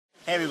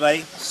Hey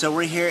everybody, so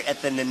we're here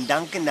at the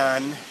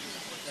Nandankanan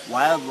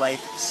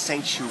Wildlife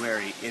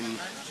Sanctuary in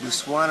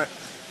Bhubaneswar.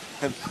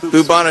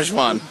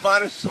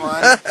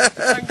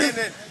 I'm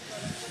getting it.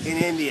 In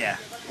India.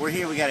 We're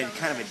here, we got a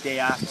kind of a day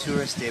off,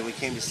 tourist day. We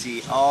came to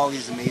see all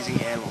these amazing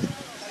animals.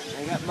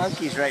 I got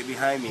monkeys right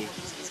behind me.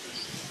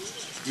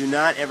 Do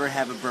not ever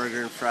have a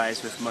burger and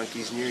fries with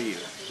monkeys near you.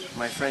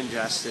 My friend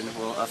Justin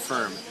will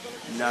affirm,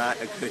 not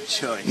a good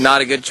choice.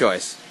 Not a good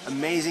choice.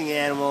 Amazing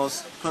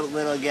animals, put a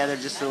little together,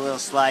 just a little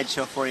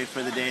slideshow for you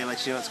for the day,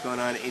 let you know what's going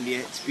on in India.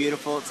 It's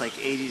beautiful, it's like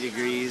 80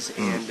 degrees,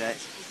 and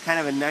kind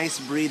of a nice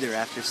breather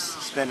after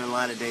spending a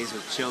lot of days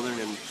with children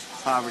and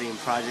poverty and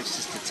projects,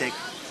 just to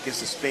give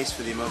some space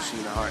for the emotion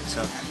in the heart.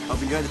 So, hope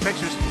you enjoy the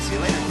pictures, see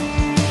you later.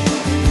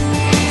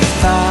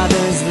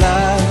 Father's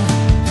love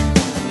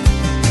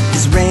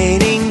is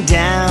raining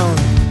down,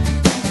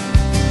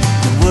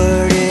 the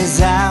word is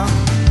out,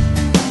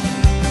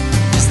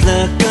 just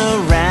look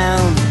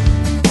around.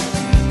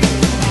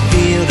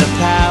 Feel the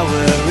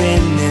power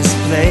in this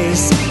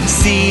place.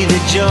 See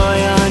the joy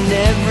on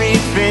every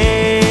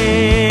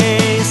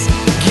face.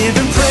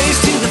 Giving praise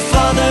to the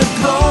Father,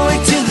 glory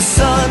to the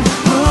Son,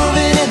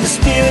 moving in the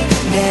Spirit,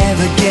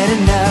 never get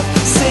enough.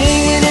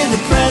 Singing in the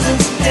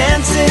presence,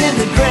 dancing in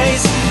the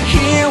grace,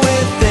 here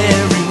with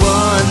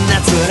everyone,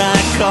 that's what I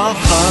call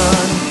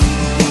fun.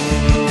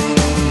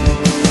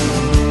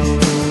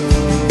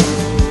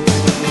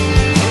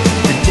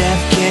 The deaf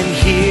can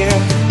hear,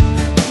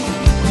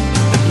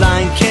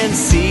 blind can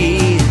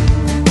see,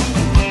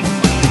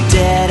 the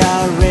dead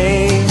are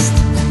raised,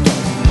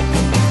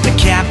 the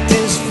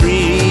captives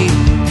free.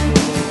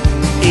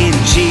 In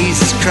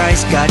Jesus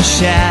Christ God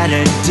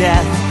shattered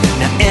death,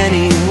 now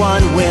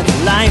anyone with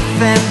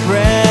life and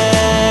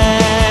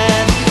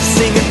breath.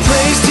 Singing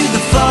praise to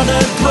the Father,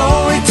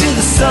 glory to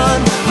the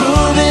Son,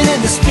 moving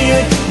in the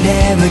Spirit,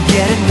 never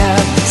get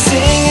enough.